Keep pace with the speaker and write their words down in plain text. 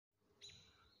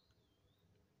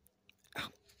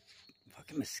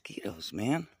Fucking mosquitoes,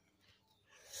 man.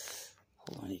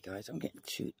 Hold on, you guys. I'm getting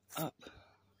chewed up.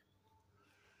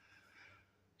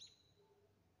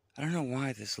 I don't know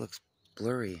why this looks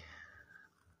blurry.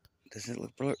 Does it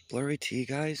look blurry to you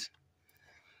guys?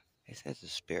 It says a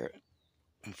spirit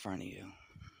in front of you.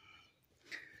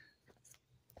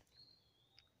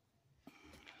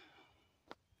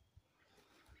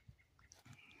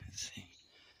 Let's see.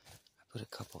 I put a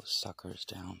couple of suckers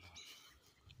down.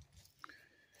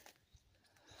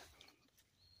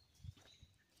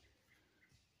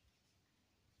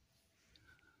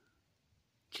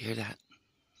 Did you hear that?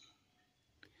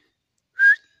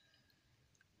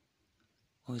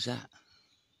 What was that?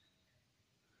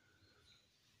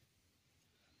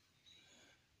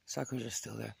 Suckers are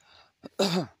still there.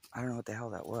 I don't know what the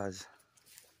hell that was.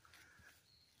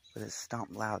 But it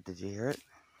stomped loud. Did you hear it?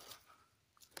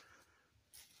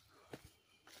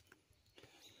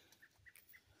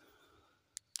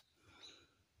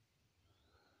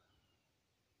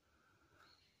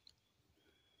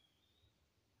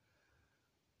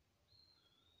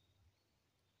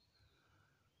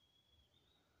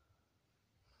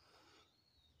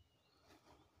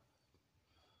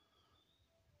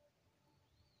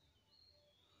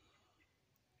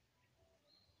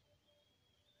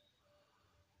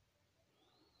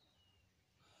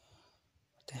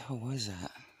 What the hell was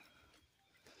that?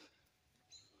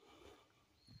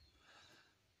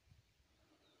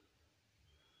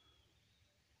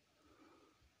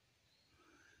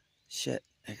 Shit,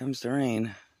 here comes the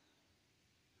rain.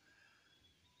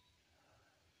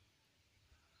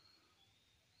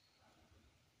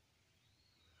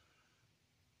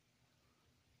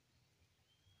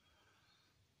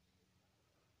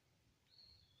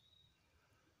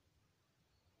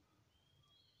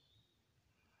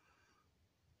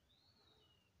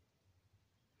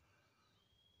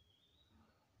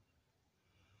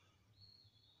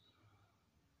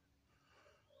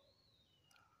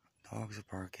 Dogs are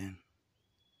barking.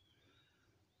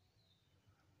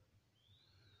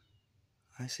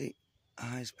 I see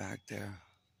eyes back there.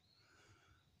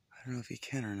 I don't know if you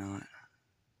can or not.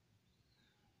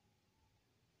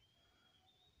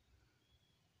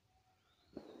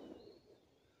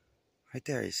 Right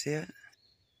there, you see it?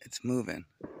 It's moving.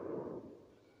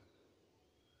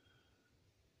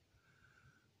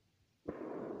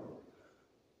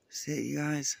 See it, you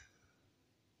guys?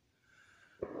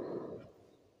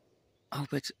 I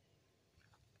hope it's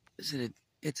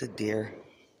a deer.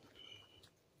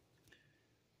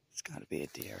 It's gotta be a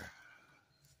deer.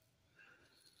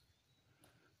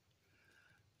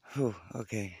 Whew,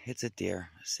 okay, it's a deer.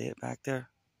 See it back there?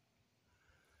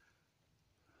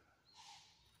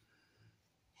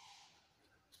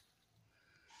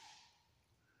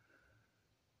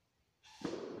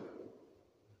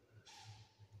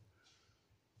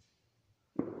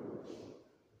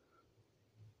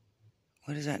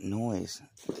 What is that noise?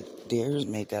 The deers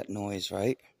make that noise,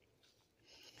 right?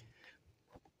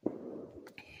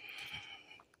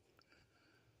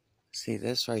 See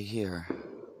this right here?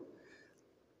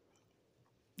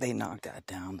 They knocked that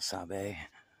down, Sabe.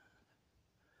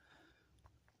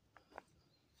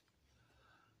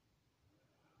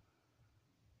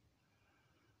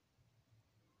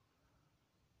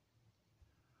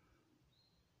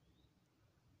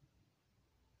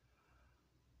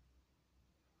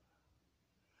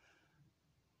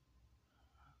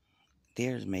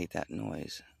 Deers made that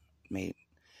noise. I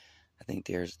think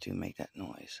deers do make that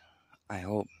noise. I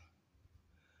hope.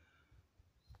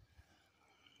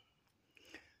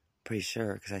 Pretty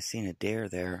sure, because I seen a deer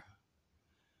there.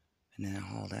 And then it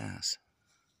hauled ass.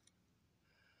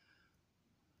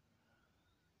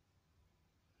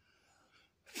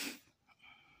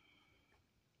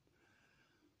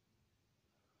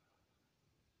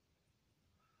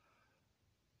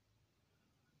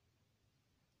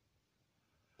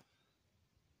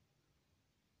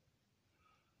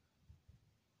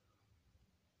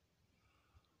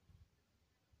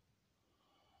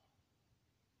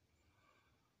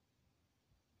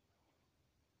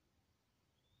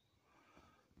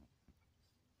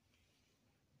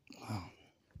 Wow.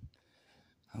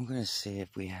 I'm gonna see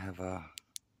if we have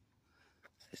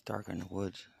it's dark in the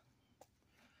woods.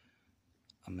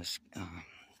 I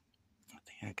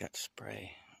think I got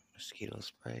spray, mosquito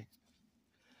spray.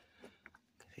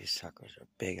 These suckers are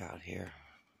big out here.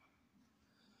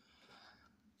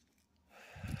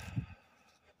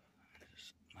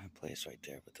 There's my place right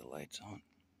there with the lights on.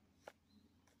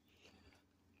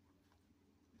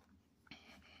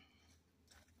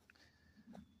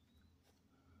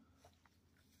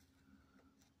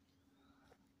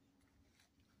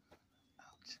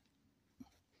 Ouch.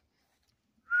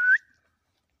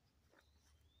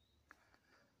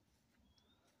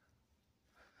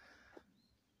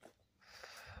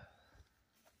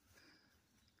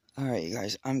 Alright, you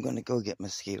guys, I'm going to go get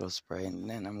mosquito spray, and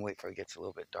then I'm going to wait for it gets a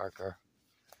little bit darker,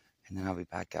 and then I'll be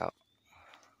back out.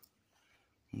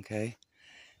 Okay?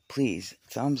 Please,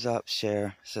 thumbs up,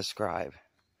 share, subscribe.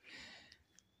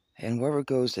 And whoever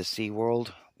goes to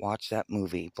SeaWorld, watch that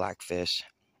movie, Blackfish.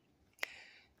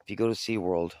 If you go to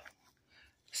SeaWorld,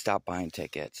 stop buying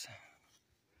tickets.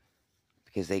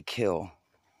 Because they kill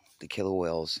the killer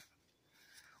whales,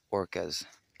 orcas,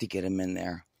 to get them in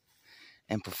there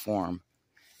and perform.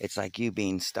 It's like you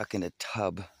being stuck in a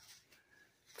tub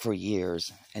for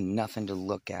years and nothing to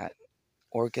look at.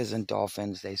 Orcas and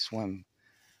dolphins, they swim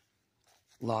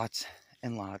lots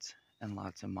and lots and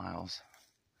lots of miles.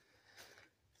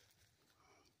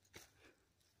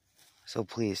 So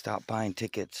please stop buying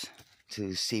tickets to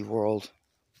SeaWorld,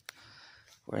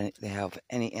 where they have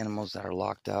any animals that are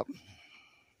locked up.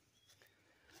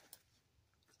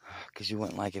 Because you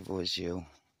wouldn't like if it was you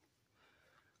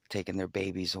taking their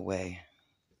babies away.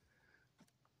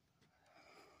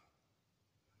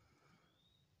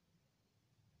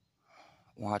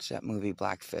 Watch that movie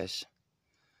Blackfish.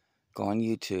 Go on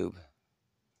YouTube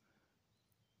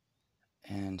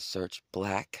and search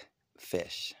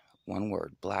Blackfish. One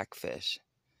word, Blackfish.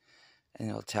 And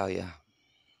it'll tell you.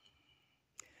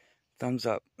 Thumbs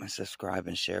up and subscribe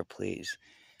and share, please.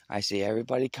 I see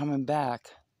everybody coming back,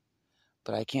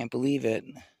 but I can't believe it.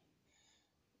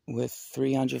 With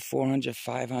 300, 400,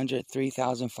 500,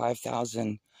 3,000,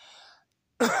 5,000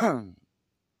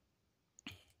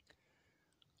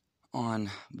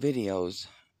 on videos,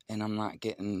 and I'm not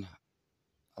getting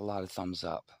a lot of thumbs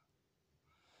up.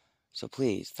 So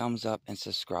please, thumbs up and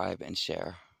subscribe and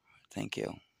share. Thank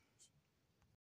you.